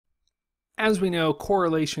as we know,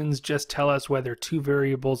 correlations just tell us whether two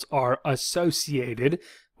variables are associated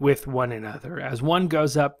with one another. As one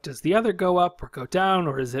goes up, does the other go up or go down,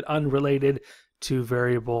 or is it unrelated to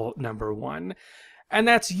variable number one? And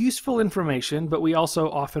that's useful information, but we also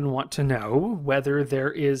often want to know whether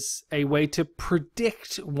there is a way to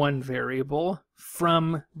predict one variable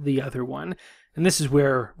from the other one. And this is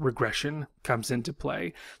where regression comes into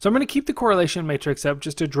play. So I'm going to keep the correlation matrix up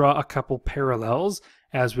just to draw a couple parallels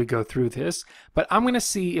as we go through this. But I'm going to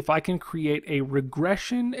see if I can create a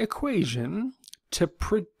regression equation to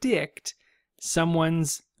predict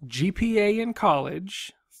someone's GPA in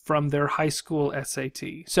college from their high school SAT.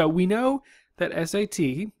 So we know that SAT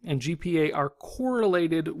and GPA are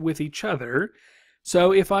correlated with each other.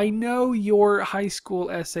 So if I know your high school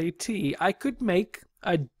SAT, I could make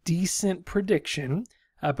a decent prediction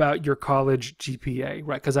about your college GPA,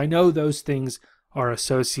 right? Because I know those things are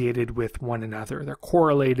associated with one another. They're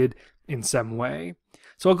correlated in some way.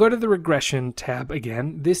 So I'll go to the regression tab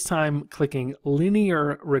again, this time clicking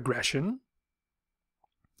linear regression.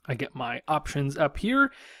 I get my options up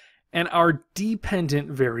here, and our dependent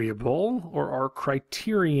variable, or our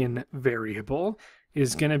criterion variable,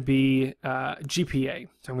 is going to be GPA.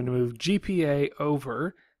 So I'm going to move GPA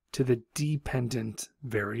over to the dependent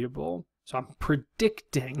variable. So I'm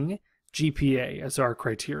predicting GPA as our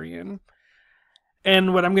criterion.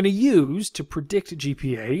 And what I'm going to use to predict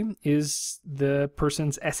GPA is the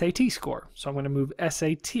person's SAT score. So I'm going to move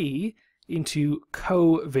SAT into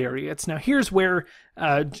covariates. Now here's where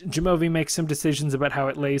JAMOVI makes some decisions about how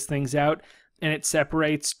it lays things out, and it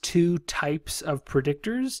separates two types of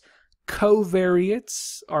predictors.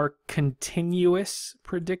 Covariates are continuous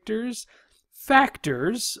predictors.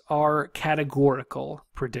 Factors are categorical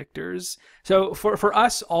predictors. So for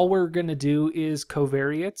us, all we're going to do is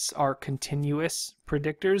covariates are continuous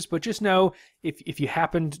predictors, but just know if you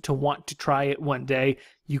happened to want to try it one day,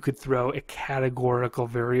 you could throw a categorical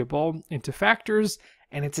variable into factors,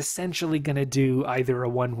 and it's essentially going to do either a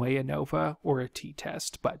one-way ANOVA or a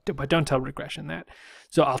t-test, but don't tell regression that.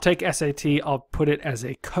 So I'll take SAT, I'll put it as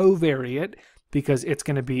a covariate because it's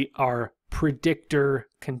going to be our predictor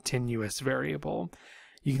continuous variable.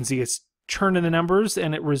 You can see it's churning the numbers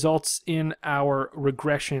and it results in our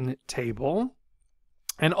regression table.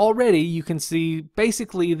 And already you can see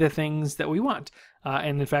basically the things that we want.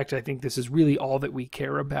 And in fact, I think this is really all that we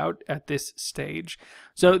care about at this stage.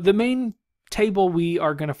 So the main table we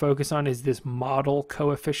are going to focus on is this model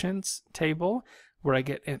coefficients table, where I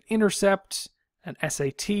get an intercept, an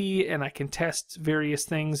SAT, and I can test various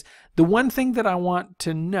things. The one thing that I want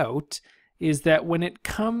to note is that when it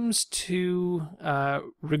comes to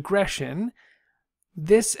regression,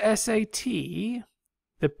 this SAT,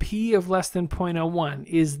 the P of less than 0.01,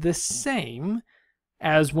 is the same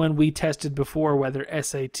as when we tested before whether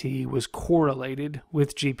SAT was correlated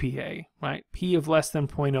with GPA, right? P of less than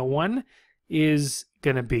 0.01 is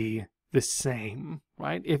going to be the same,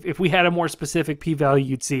 right? If we had a more specific p-value,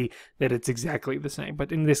 you'd see that it's exactly the same.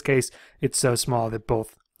 But in this case, it's so small that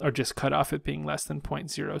both are just cut off at being less than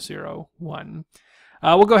 0.001.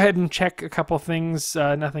 We'll go ahead and check a couple things.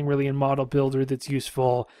 Nothing really in Model Builder that's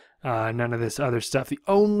useful. None of this other stuff. The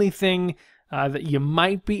only thing that you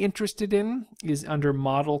might be interested in is under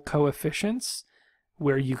Model Coefficients,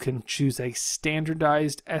 where you can choose a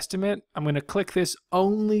standardized estimate. I'm going to click this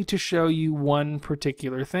only to show you one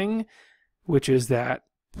particular thing, which is that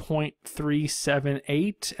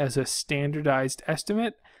 0.378 as a standardized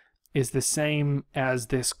estimate is the same as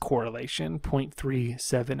this correlation,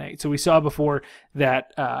 0.378. So we saw before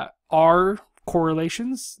that R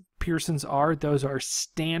correlations, Pearson's R, those are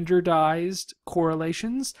standardized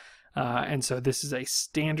correlations. And so this is a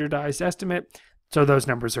standardized estimate. So those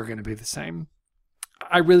numbers are going to be the same.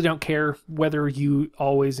 I really don't care whether you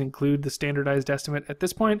always include the standardized estimate at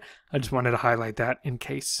this point. I just wanted to highlight that in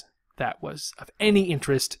case that was of any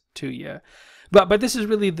interest to you. But this is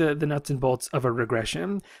really the nuts and bolts of a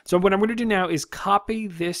regression. So what I'm going to do now is copy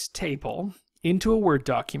this table into a Word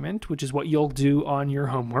document, which is what you'll do on your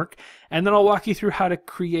homework. And then I'll walk you through how to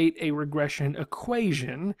create a regression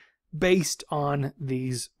equation based on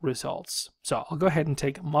these results. So I'll go ahead and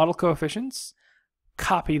take model coefficients,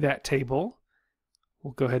 copy that table.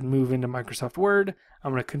 We'll go ahead and move into Microsoft Word.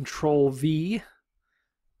 I'm going to Control V,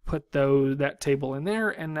 put that table in there,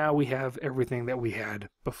 and now we have everything that we had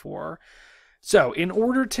before. So in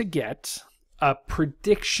order to get a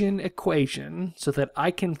prediction equation so that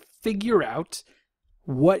I can figure out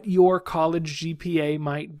what your college GPA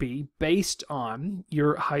might be based on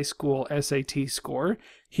your high school SAT score,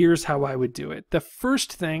 here's how I would do it. The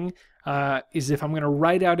first thing is if I'm going to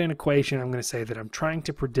write out an equation, I'm going to say that I'm trying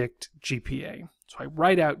to predict GPA. So I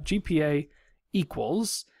write out GPA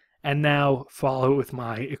equals, and now follow it with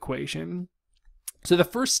my equation. So the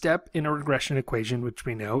first step in a regression equation, which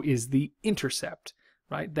we know, is the intercept,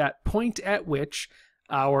 right? That point at which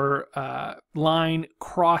our line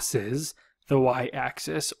crosses the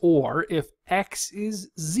y-axis, or if x is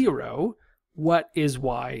 0, what is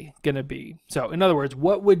y going to be? So in other words,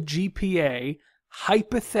 what would GPA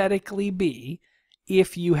hypothetically be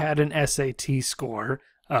if you had an SAT score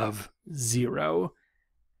of 0?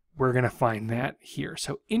 We're going to find that here.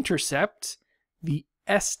 So intercept, the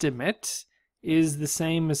estimate, is the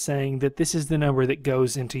same as saying that this is the number that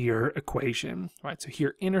goes into your equation, right? So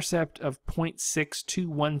here, intercept of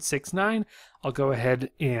 0.62169. I'll go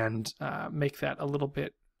ahead and make that a little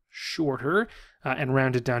bit shorter and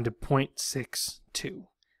round it down to 0.62,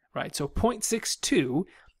 right? So 0.62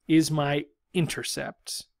 is my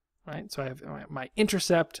intercept, right? So I have my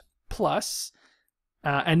intercept plus,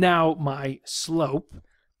 and now my slope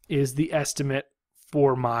is the estimate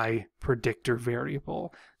for my predictor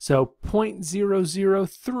variable. So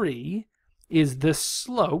 0.003 is the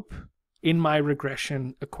slope in my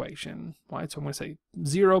regression equation, right? So I'm going to say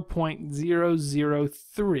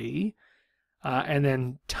 0.003 and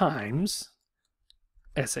then times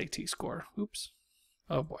SAT score. Oops.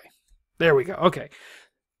 Oh boy. There we go. Okay.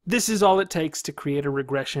 This is all it takes to create a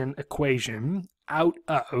regression equation out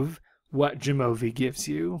of what JAMOVI gives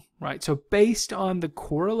you, right? So based on the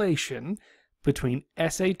correlation between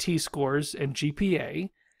SAT scores and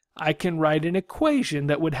GPA, I can write an equation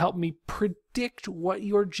that would help me predict what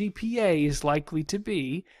your GPA is likely to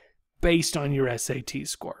be based on your SAT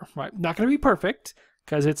score, right? Not going to be perfect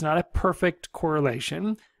because it's not a perfect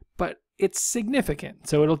correlation, but it's significant.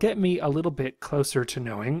 So it'll get me a little bit closer to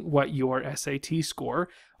knowing what your SAT score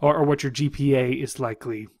or what your GPA is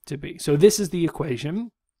likely to be. So this is the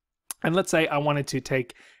equation. And let's say I wanted to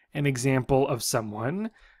take an example of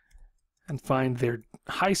someone and find their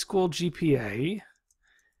high school GPA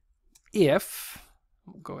if,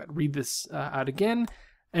 we'll go ahead and read this out again,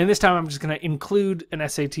 and this time I'm just going to include an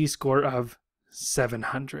SAT score of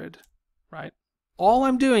 700, right? All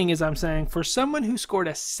I'm doing is I'm saying for someone who scored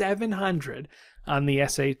a 700 on the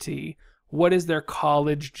SAT, what is their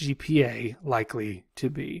college GPA likely to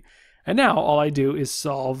be? And now all I do is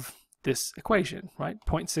solve this equation, right?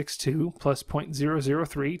 0.62 plus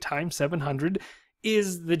 0.003 times 700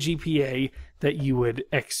 is the GPA that you would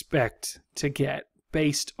expect to get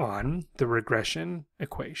based on the regression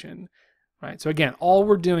equation, right? So again, all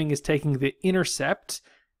we're doing is taking the intercept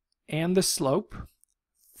and the slope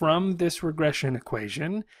from this regression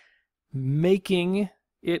equation, making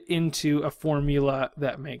it into a formula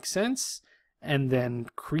that makes sense, and then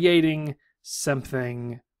creating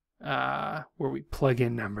something where we plug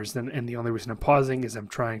in numbers. And the only reason I'm pausing is I'm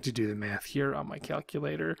trying to do the math here on my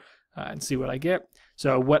calculator and see what I get.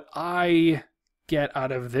 So what I get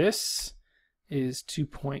out of this is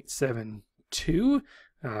 2.72.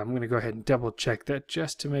 I'm going to go ahead and double check that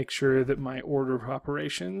just to make sure that my order of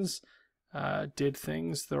operations did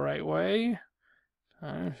things the right way.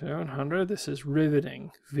 700. This is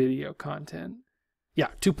riveting video content. Yeah,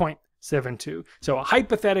 2.72. So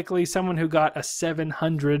hypothetically, someone who got a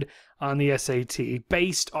 700 on the SAT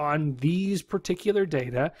based on these particular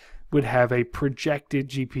data would have a projected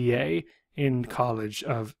GPA in college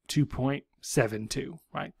of 2.72,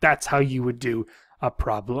 right? That's how you would do a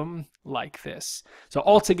problem like this. So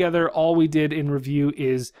altogether, all we did in review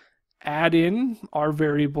is add in our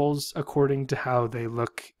variables according to how they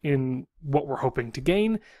look in what we're hoping to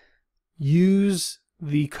gain, use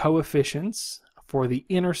the coefficients for the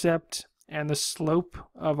intercept and the slope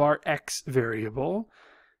of our x variable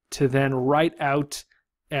to then write out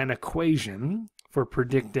an equation for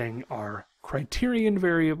predicting our criterion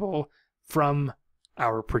variable from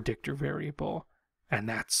our predictor variable. And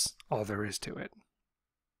that's all there is to it.